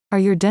Are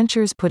your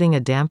dentures putting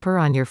a damper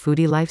on your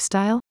foodie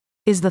lifestyle?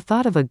 Is the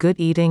thought of a good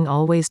eating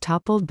always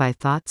toppled by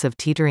thoughts of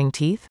teetering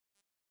teeth?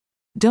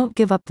 Don't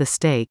give up the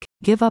steak,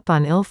 give up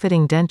on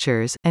ill-fitting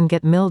dentures, and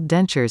get milled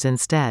dentures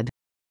instead.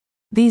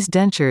 These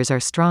dentures are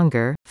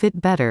stronger,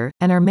 fit better,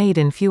 and are made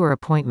in fewer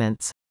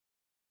appointments.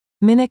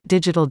 Minic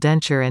Digital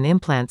Denture and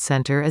Implant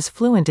Center is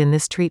fluent in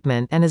this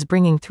treatment and is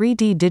bringing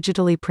 3D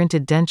digitally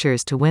printed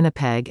dentures to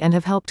Winnipeg and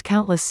have helped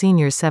countless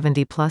seniors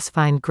 70+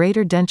 find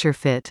greater denture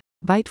fit,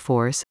 bite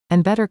force,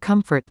 and better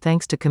comfort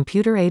thanks to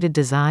computer-aided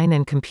design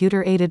and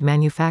computer-aided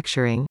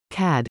manufacturing,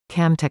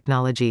 CAD/CAM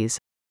technologies.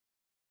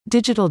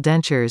 Digital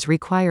dentures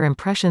require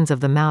impressions of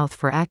the mouth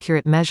for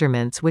accurate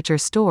measurements which are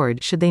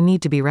stored should they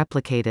need to be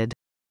replicated.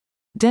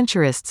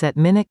 Denturists at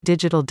Minic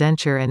Digital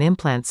Denture and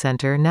Implant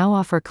Center now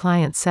offer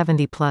clients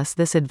 70+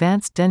 this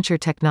advanced denture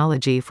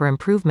technology for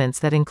improvements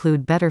that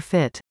include better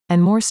fit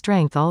and more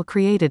strength, all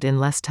created in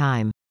less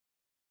time.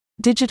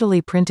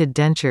 Digitally printed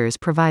dentures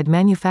provide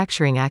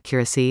manufacturing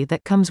accuracy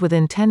that comes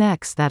within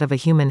 10x that of a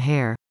human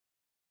hair.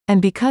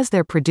 And because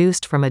they're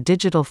produced from a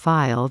digital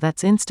file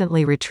that's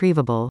instantly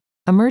retrievable,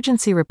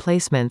 emergency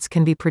replacements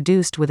can be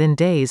produced within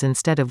days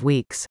instead of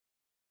weeks.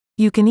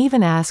 You can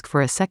even ask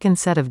for a second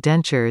set of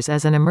dentures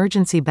as an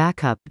emergency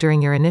backup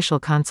during your initial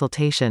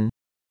consultation.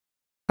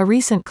 A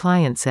recent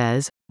client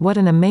says, "What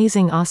an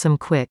amazing, awesome,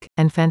 quick,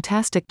 and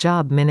fantastic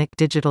job Minic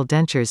Digital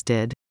Dentures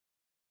did.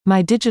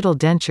 My digital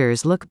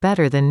dentures look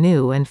better than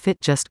new and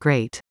fit just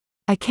great.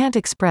 I can't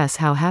express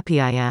how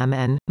happy I am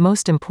and,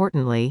 most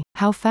importantly,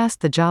 how fast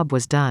the job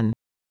was done.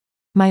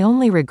 My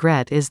only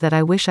regret is that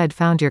I wish I'd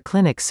found your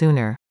clinic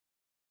sooner."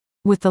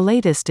 With the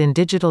latest in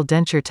digital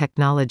denture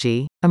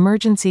technology,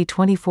 emergency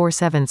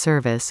 24/7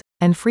 service,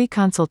 and free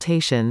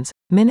consultations,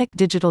 Minic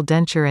Digital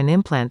Denture and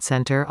Implant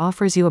Center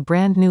offers you a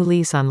brand new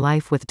lease on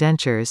life with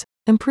dentures,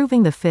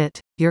 improving the fit,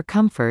 your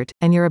comfort,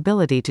 and your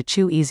ability to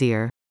chew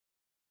easier.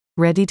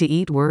 Ready to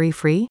eat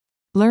worry-free?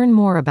 Learn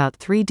more about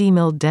 3D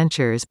milled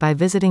dentures by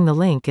visiting the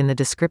link in the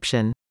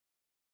description.